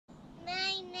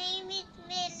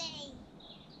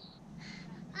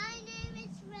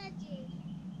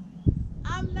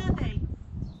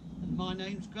my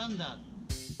name's Grandad.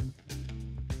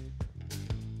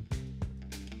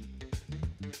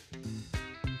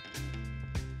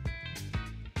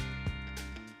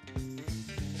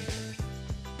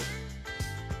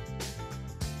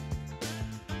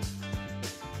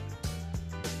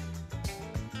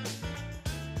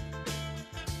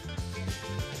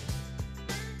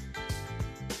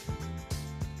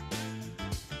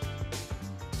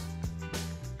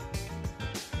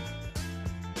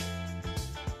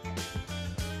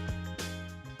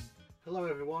 Hello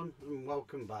everyone and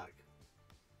welcome back.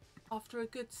 After a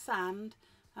good sand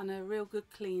and a real good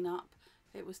clean up,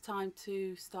 it was time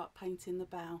to start painting the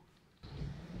bow.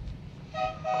 Is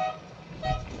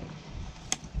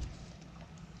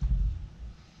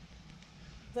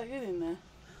that good in there?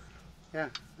 Yeah,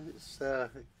 it's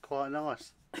quite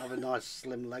nice. Have a nice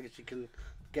slim legs, you can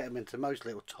get them into most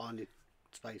little tiny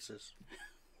spaces.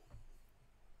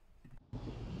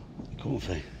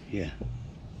 Comfy, yeah.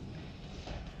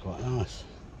 Quite nice.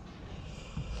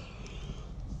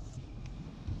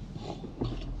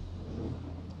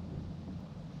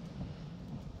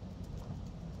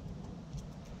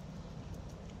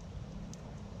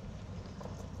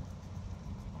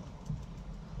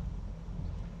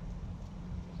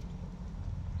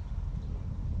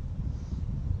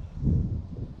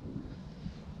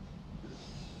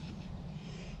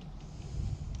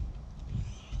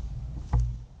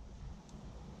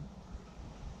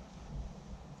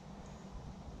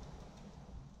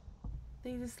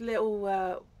 These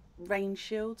little rain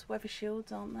shields, weather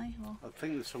shields, aren't they? Or I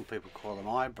think that some people call them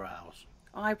eyebrows.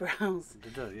 eyebrows. They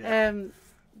do, yeah.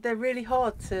 They're really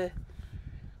hard to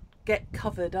get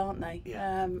covered, aren't they?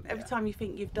 Yeah. Every time you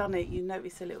think you've done it, you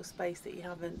notice a little space that you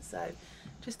haven't. So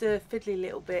just a fiddly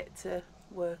little bit to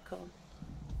work on.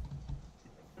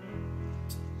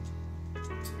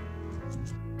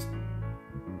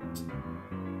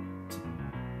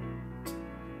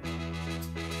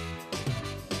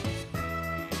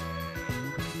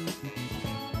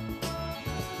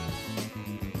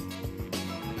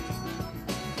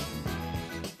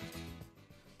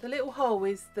 The little hole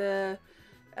is the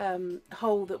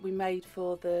hole that we made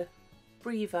for the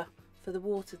breather for the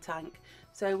water tank.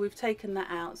 So we've taken that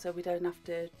out so we don't have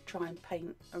to try and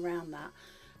paint around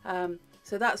that.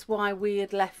 So that's why we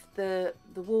had left the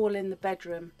wall in the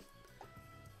bedroom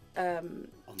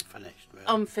Unfinished, really.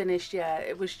 unfinished. Yeah,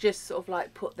 it was just sort of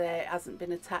like put there, it hasn't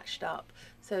been attached up.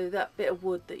 So that bit of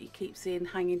wood that you keep seeing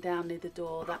hanging down near the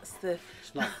door, that's the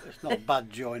It's not bad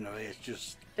joinery, it's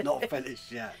just not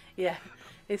finished yet. yeah,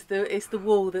 it's the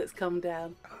wall that's come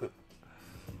down.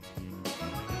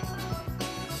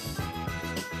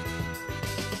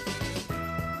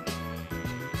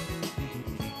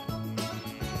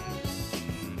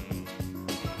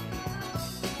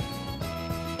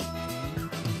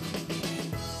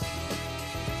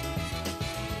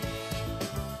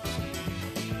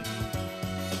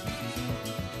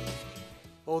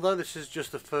 Although this is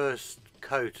just the first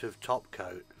coat of top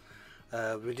coat,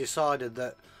 we decided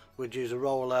that we'd use a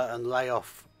roller and lay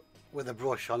off with a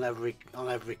brush on every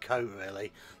coat,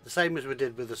 really, the same as we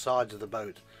did with the sides of the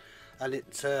boat, and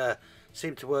it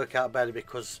seemed to work out better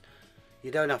because you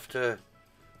don't have to.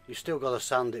 You still got to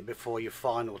sand it before your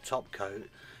final top coat,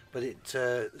 but it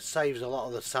saves a lot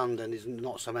of the sand and there's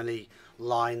not so many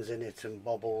lines in it and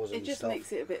bobbles and stuff. It just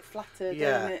makes it a bit flatter,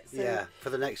 Yeah, doesn't it? So, yeah. For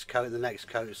the next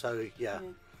coat, so yeah.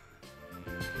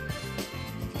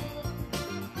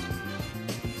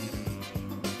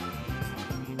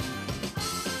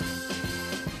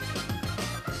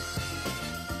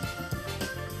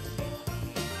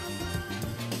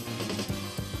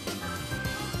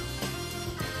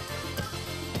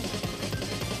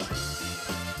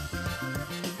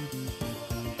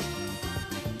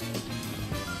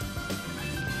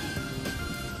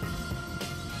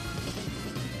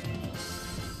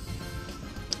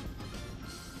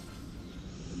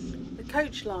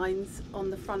 Coach lines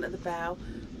on the front of the bow,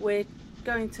 we're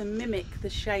going to mimic the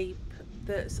shape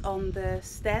that's on the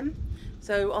stem,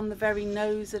 so on the very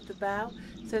nose of the bow.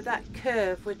 So that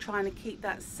curve, we're trying to keep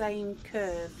that same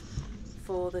curve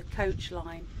for the coach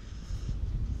line.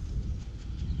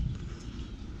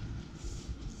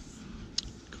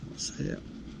 Can't see it.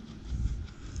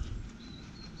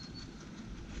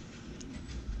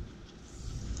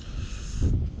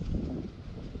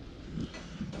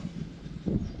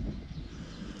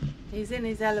 He's in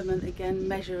his element again,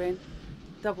 measuring,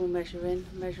 double measuring,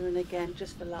 measuring again,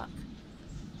 just for luck.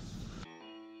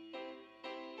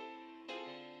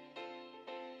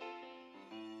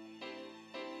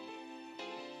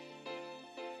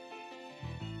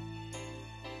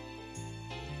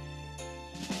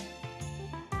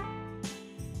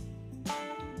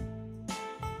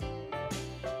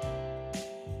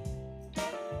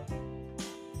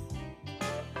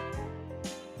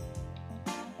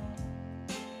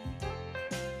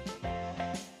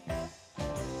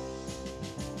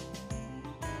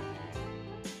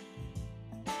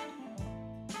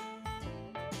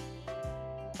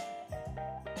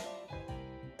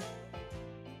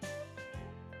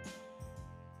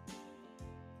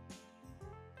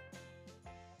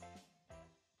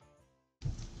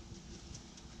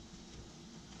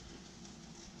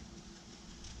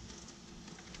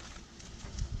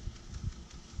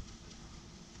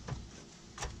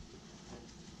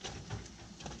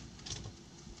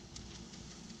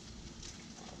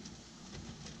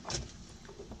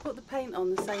 paint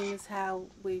on the same as how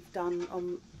we've done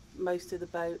on most of the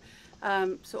boat.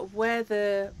 Sort of where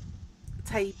the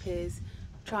tape is,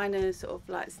 trying to sort of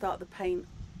like start the paint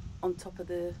on top of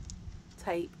the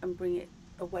tape and bring it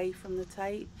away from the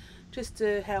tape, just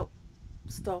to help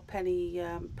stop any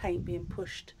paint being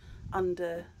pushed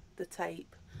under the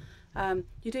tape.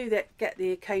 You do get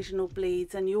the occasional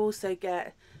bleeds, and you also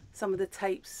get some of the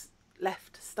tapes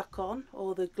left stuck on,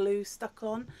 or the glue stuck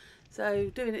on.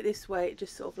 So doing it this way, it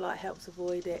just sort of like helps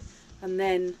avoid it, and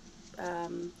then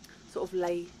sort of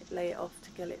lay it off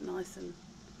to get it nice and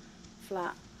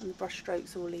flat and the brush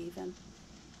strokes all even.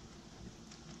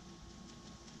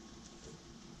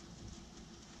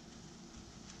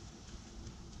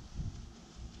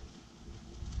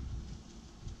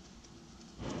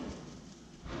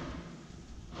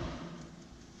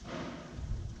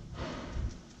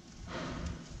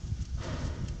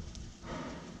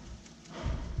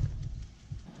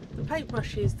 The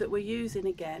paintbrushes that we're using,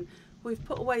 again, we've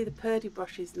put away the Purdy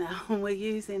brushes now and we're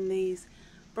using these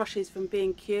brushes from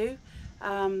B&Q.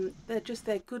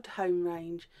 They're good home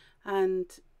range, and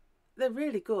they're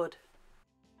really good.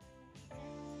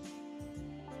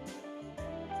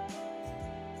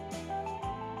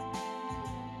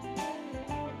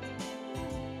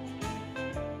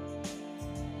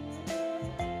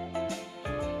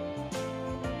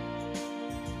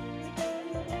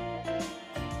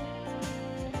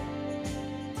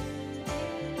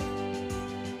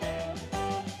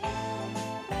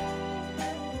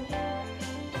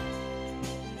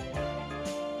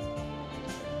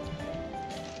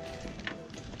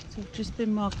 So we've just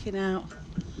been marking out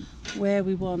where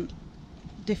we want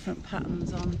different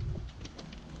patterns on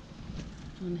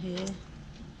here. You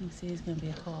can see there's going to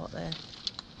be a heart there.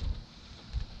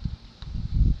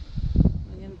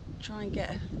 We're going to try and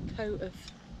get a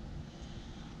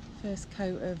first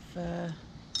coat of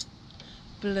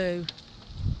blue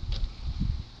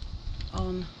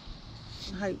on.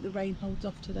 I hope the rain holds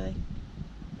off today.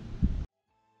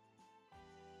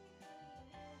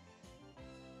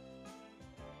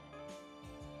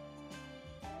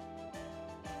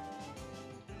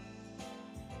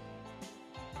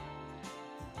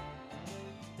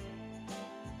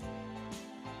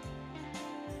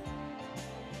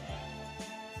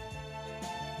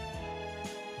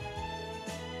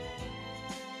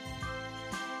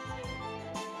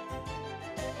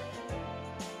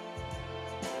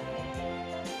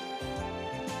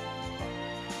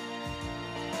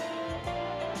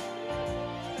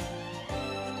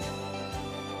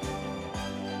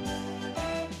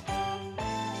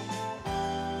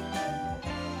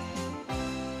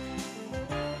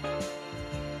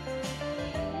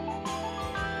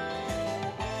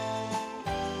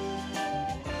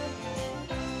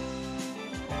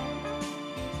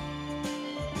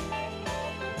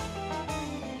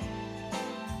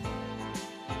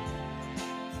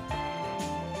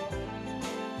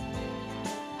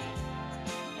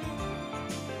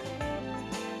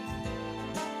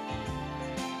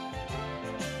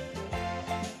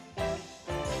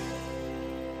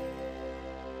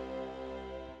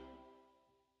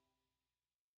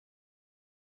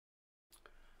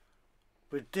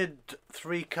 We did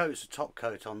 3 coats of top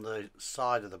coat on the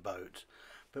side of the boat,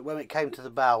 but when it came to the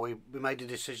bow, we made a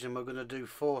decision we're going to do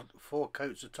four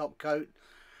coats of top coat.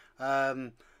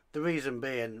 The reason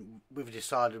being, we've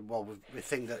decided, well, we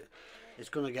think that it's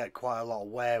going to get quite a lot of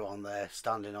wear on there,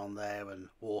 standing on there and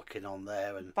walking on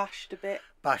there, and Bashed a bit,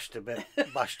 bashed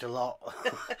a lot,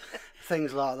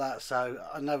 things like that. So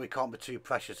I know we can't be too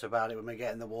precious about it when we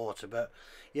get in the water, but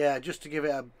yeah, just to give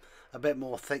it a bit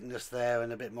more thickness there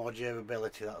and a bit more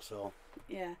durability, that's all.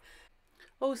 Yeah.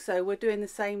 Also, we're doing the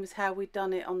same as how we've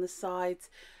done it on the sides.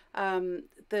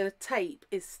 The tape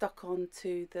is stuck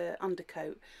onto the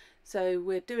undercoat, so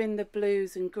we're doing the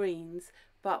blues and greens,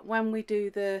 but when we do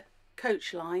the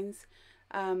coach lines,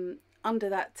 under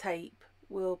that tape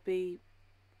we'll be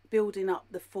building up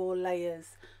the 4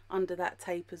 layers under that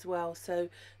tape as well. So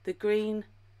the green,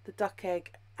 the duck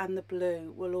egg and the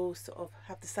blue will all sort of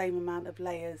have the same amount of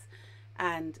layers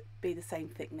and be the same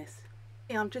thickness.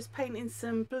 I'm just painting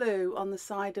some blue on the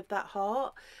side of that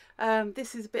heart.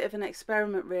 This is a bit of an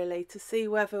experiment really, to see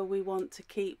whether we want to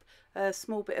keep a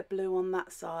small bit of blue on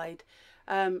that side.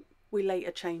 We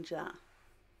later change that.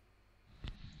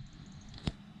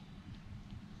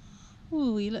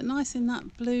 Oh, you look nice in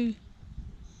that blue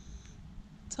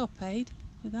top aid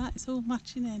with that, it's all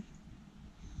matching in.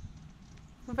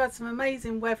 We've had some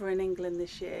amazing weather in England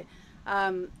this year.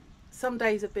 Some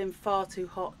days have been far too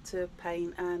hot to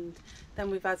paint, and then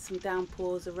we've had some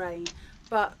downpours of rain,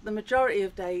 but the majority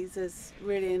of days has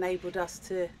really enabled us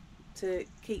to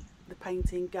keep the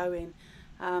painting going.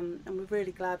 and we're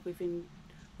really glad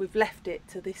we've left it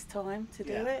to this time to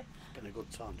do it. It's been a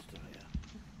good time to do it,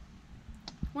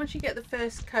 yeah. Once you get the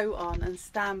first coat on and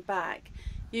stand back,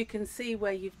 you can see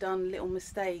where you've done little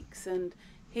mistakes, and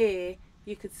here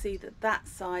you could see that that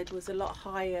side was a lot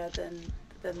higher than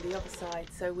the other side,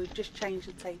 so we've just changed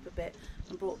the tape a bit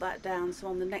and brought that down, so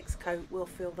on the next coat we'll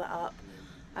fill that up.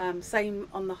 Same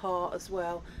on the heart as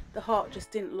well. The heart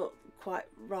just didn't look quite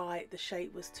right, the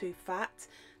shape was too fat,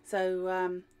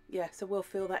 so yeah, so we'll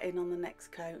fill that in on the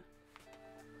next coat.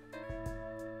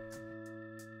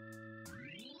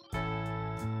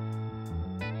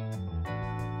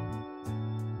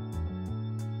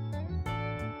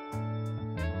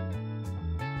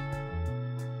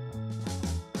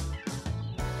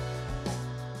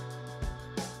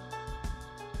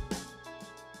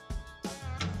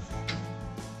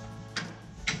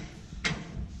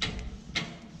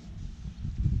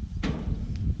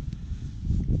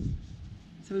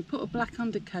 So we put a black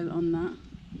undercoat on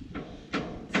that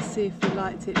to see if we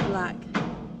liked it black,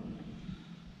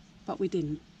 but we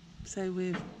didn't. So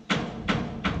we've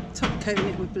top coated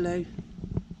it with blue,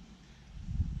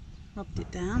 rubbed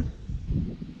it down.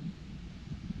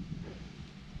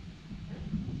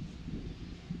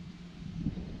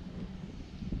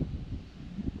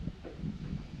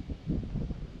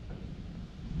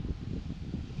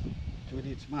 Do we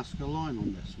need to mask a line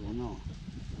on this or not?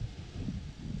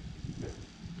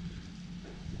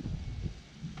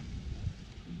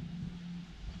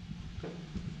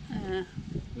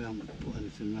 We haven't put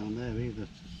anything around there either.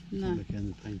 No.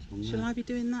 Again, the paint on there. Shall I be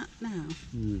doing that now?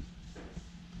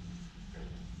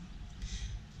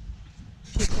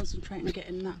 She's concentrating on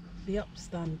getting the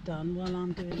upstand done while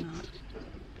I'm doing that.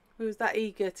 We was that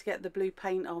eager to get the blue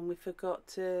paint on, we forgot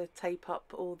to tape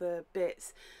up all the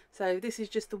bits. So this is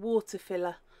just the water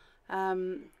filler.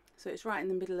 So it's right in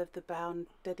the middle of the bow and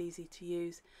dead easy to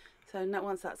use. So now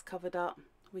once that's covered up,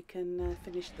 we can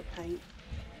finish the paint.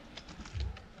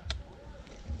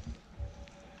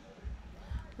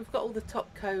 We've got all the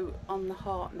top coat on the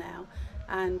heart now,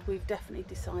 and we've definitely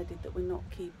decided that we're not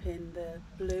keeping the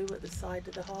blue at the side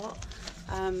of the heart.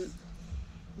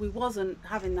 We wasn't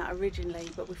having that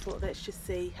originally, but we thought let's just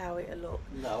see how it'll look.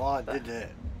 No, I did it.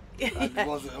 It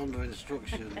wasn't under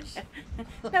instructions.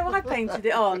 No, I painted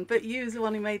it on, but you was the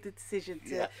one who made the decision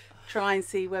to try and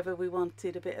see whether we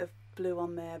wanted a bit of blue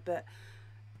on there, but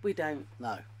we don't.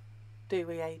 No. Do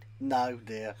we, Aid? No,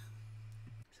 dear.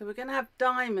 So we're going to have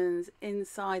diamonds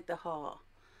inside the heart.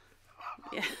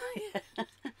 Yeah.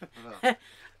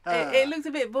 It looks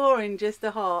a bit boring, just the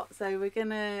heart, so we're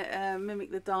going to mimic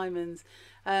the diamonds.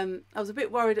 I was a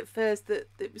bit worried at first that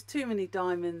it was too many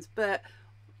diamonds, but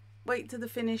wait till the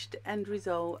finished end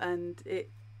result and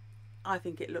I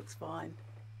think it looks fine.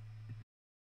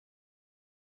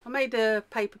 I made a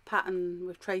paper pattern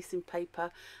with tracing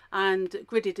paper and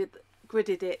gridded it.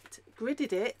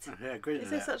 Yeah, gridded Is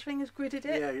there such thing as gridded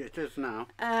it? Yeah, it is now.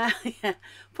 Yeah,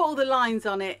 put all the lines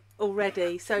on it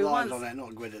already. So lines on it,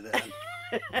 not gridded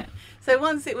it. So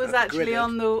once it was actually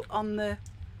gridded. on the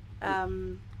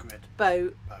Grid.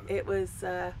 boat, it was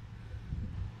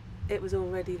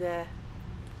already there.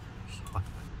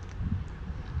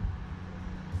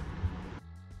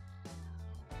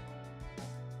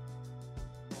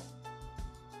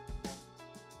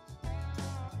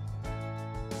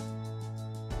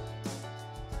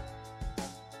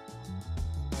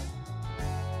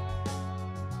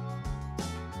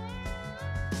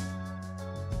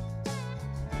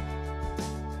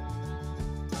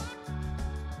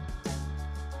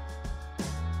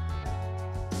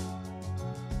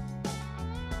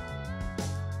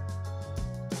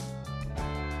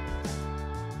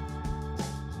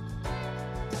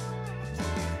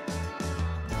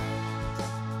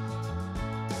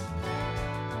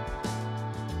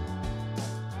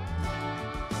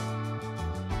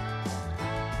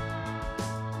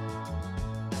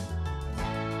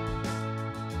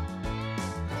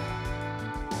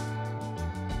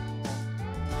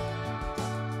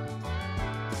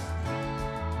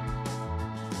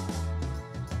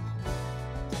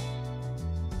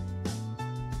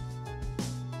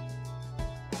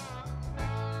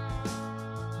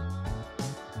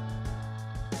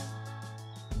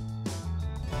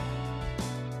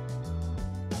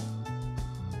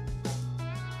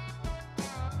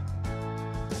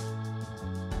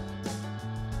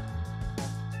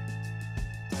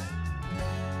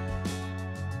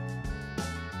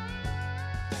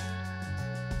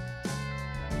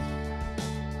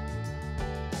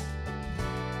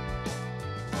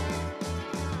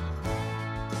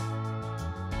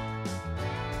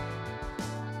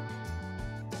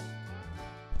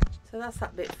 So that's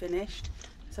that bit finished.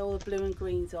 so all the blue and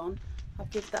green's on. I'll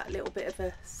give that a little bit of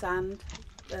a sand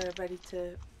ready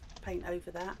to paint over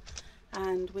that,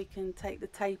 and we can take the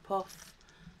tape off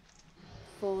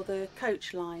for the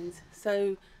coach lines.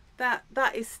 So that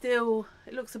is still,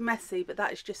 it looks messy, but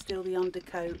that is just still the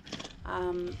undercoat,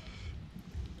 and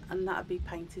that'll be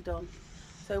painted on.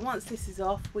 So once this is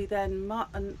off, we then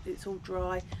and it's all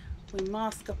dry, we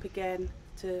mask up again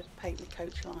to paint the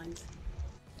coach lines.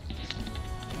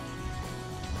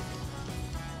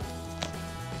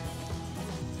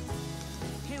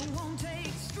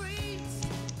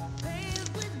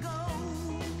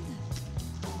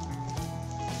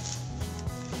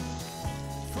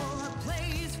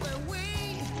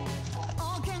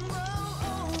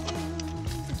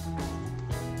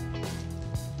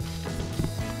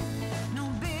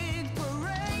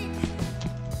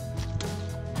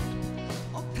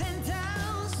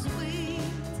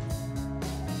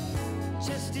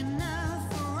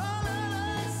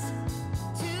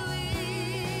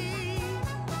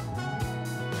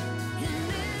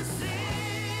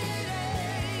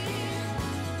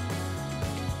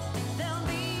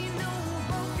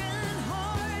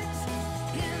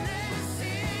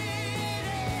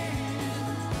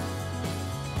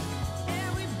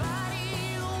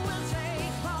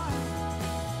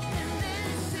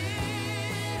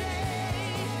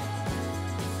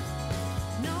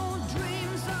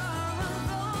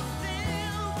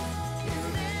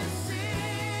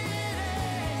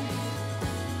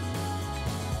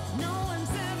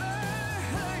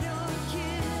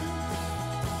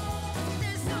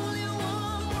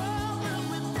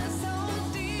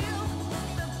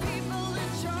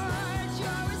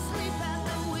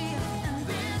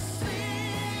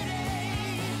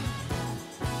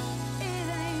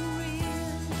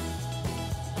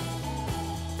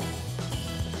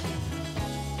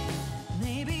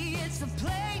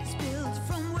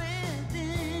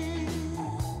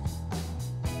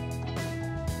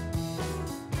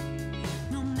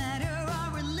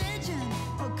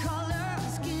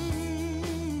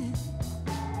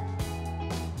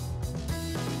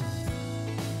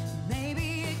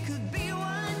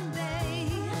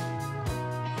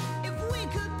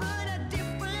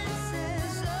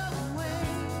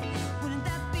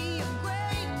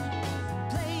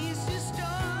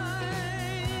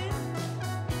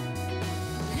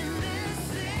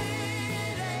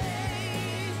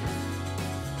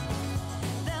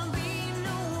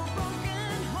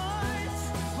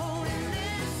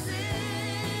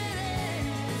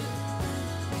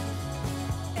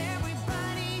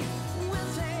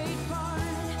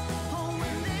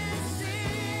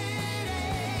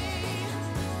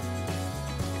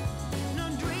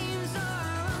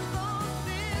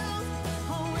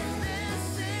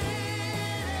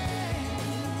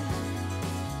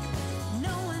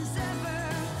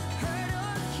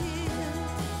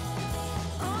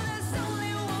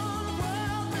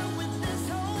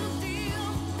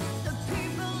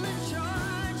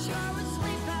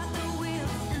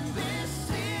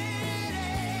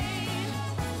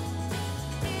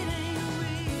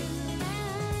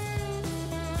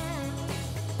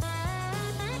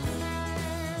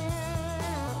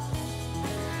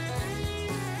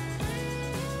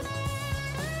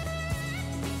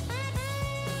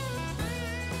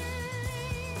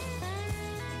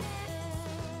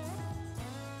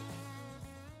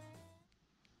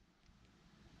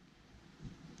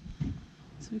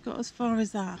 So we got as far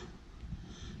as that.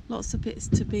 Lots of bits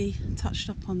to be touched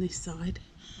up on this side.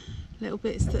 Little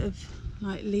bits that have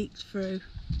like leaked through.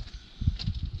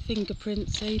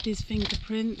 Fingerprints, Sadie's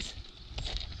fingerprints.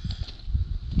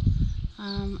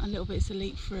 And little bits that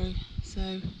leak through.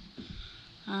 So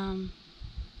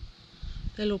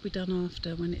they'll all be done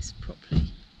after, when it's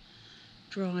properly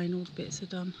dry and all the bits are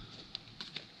done.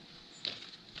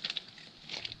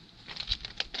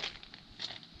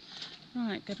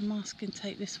 Right, go to mask and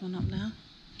take this one up now.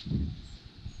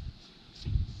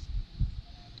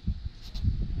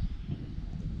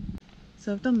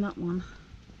 So I've done that one,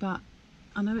 but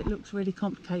I know it looks really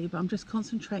complicated, but I'm just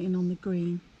concentrating on the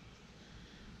green.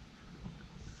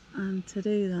 And to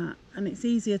do that, and it's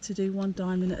easier to do one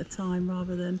diamond at a time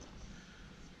rather than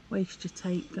waste your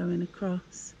tape going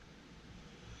across.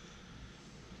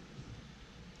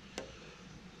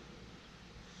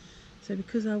 So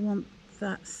because I want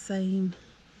that same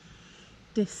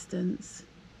distance,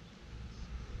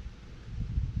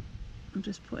 I'm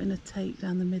just putting a tape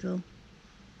down the middle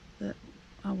that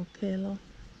I will peel off.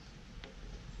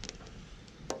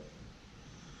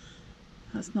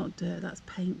 That's not dirt, that's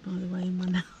paint, by the way, in my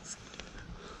nails.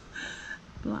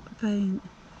 Black paint.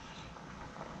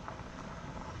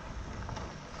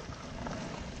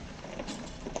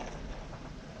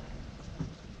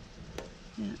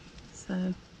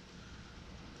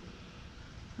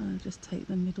 just take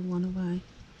the middle one away.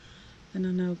 Then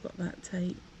I know I've got that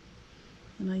tape.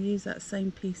 And I use that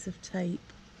same piece of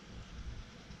tape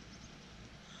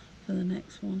for the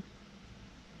next one.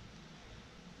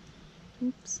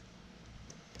 Oops.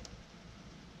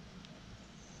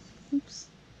 Oops.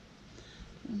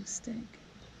 A mistake.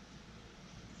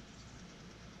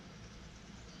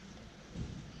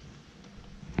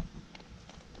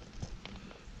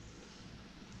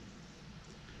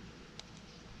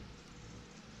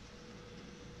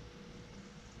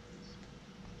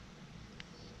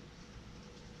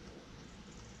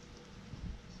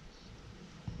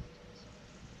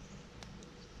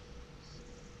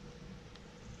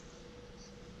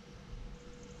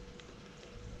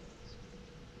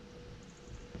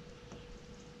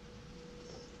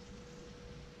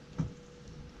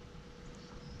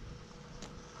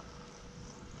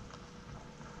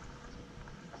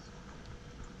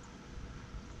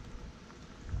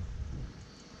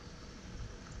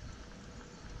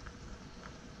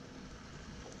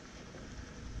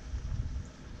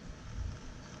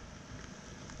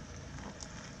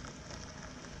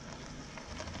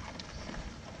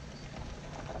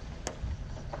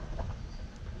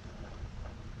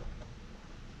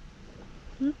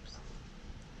 Oops.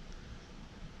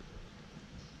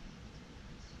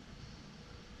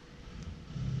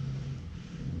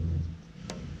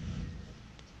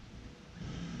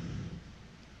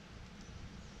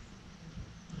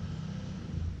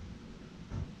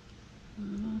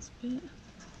 And the last bit.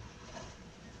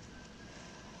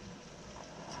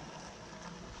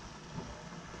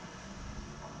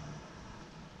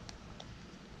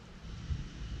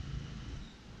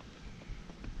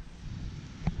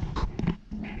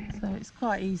 So it's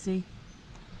quite easy.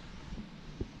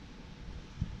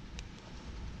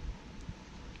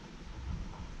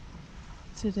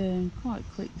 To do, and quite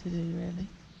quick to do really.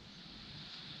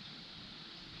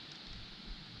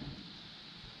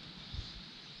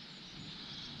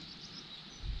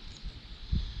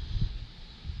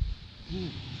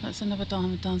 That's another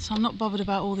diamond done, so I'm not bothered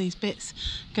about all these bits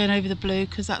going over the blue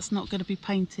because that's not going to be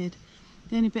painted.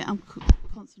 The only bit I'm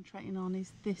concentrating on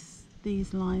is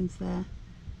these lines there.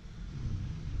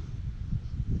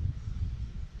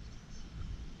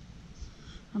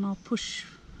 And I'll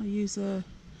use a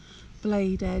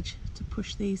blade edge to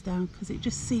push these down because it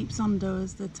just seeps under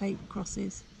as the tape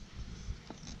crosses.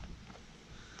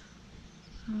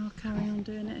 And I'll carry on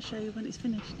doing it and show you when it's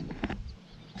finished.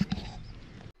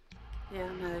 Yeah,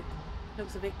 I know,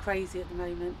 looks a bit crazy at the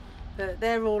moment, but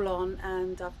they're all on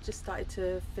and I've just started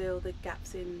to fill the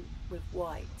gaps in with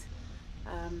white.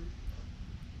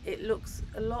 It looks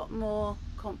a lot more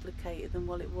complicated than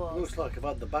what it was. Looks like I've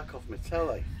had the back off my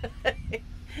telly.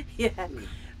 Yeah,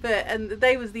 and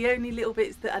they was the only little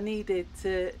bits that I needed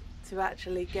to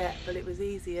actually get, but it was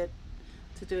easier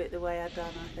to do it the way I'd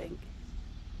done, I think.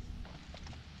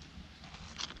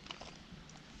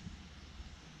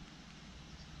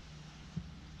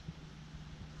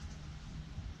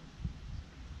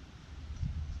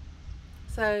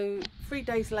 So 3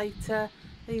 days later,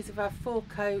 these have had 4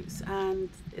 coats and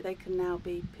they can now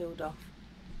be peeled off.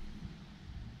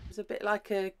 It was a bit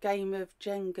like a game of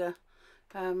Jenga.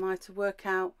 I had to work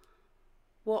out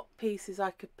what pieces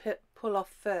I could pull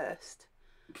off first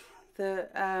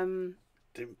that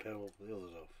didn't peel the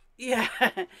others off. Yeah,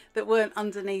 that weren't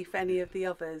underneath any of the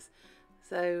others.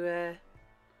 So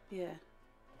yeah.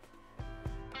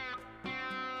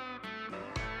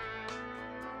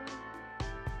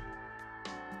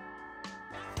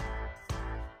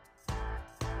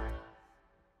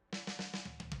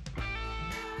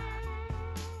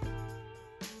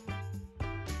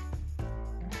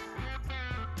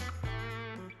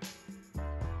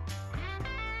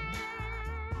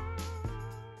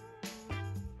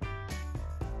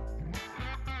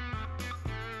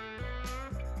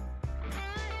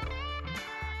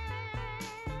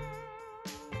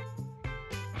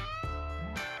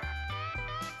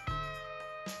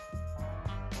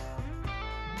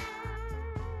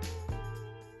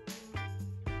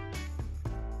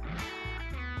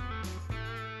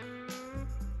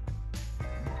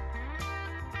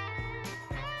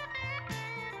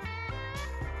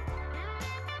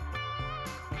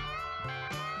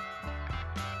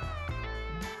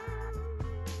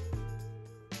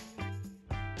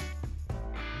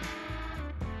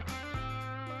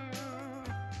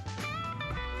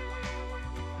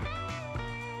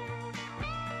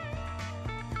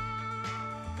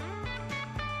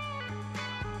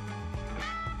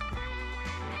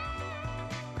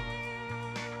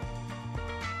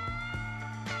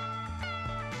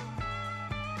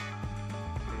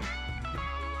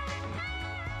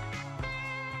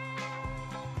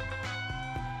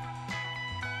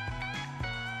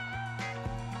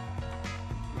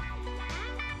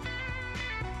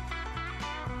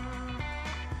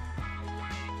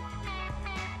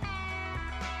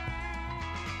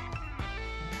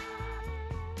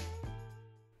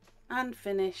 and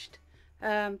finished.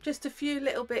 Just a few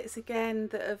little bits again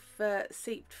that have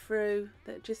seeped through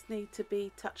that just need to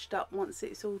be touched up once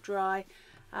it's all dry.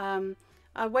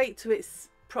 I wait till it's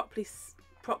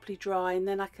properly dry, and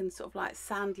then I can sort of like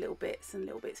sand little bits, and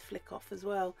little bits flick off as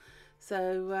well.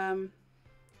 So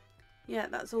yeah,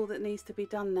 that's all that needs to be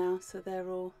done now. So they're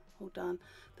all done.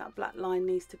 That black line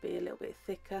needs to be a little bit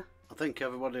thicker. I think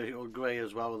everybody will agree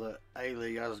as well that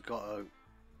Ailey has got a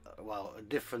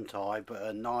different eye, but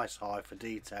a nice eye for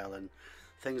detail, and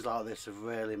things like this have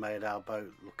really made our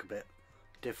boat look a bit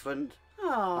different.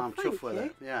 Oh, I'm chuffed with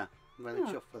it. Yeah, really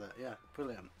chuffed with it. Yeah,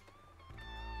 brilliant.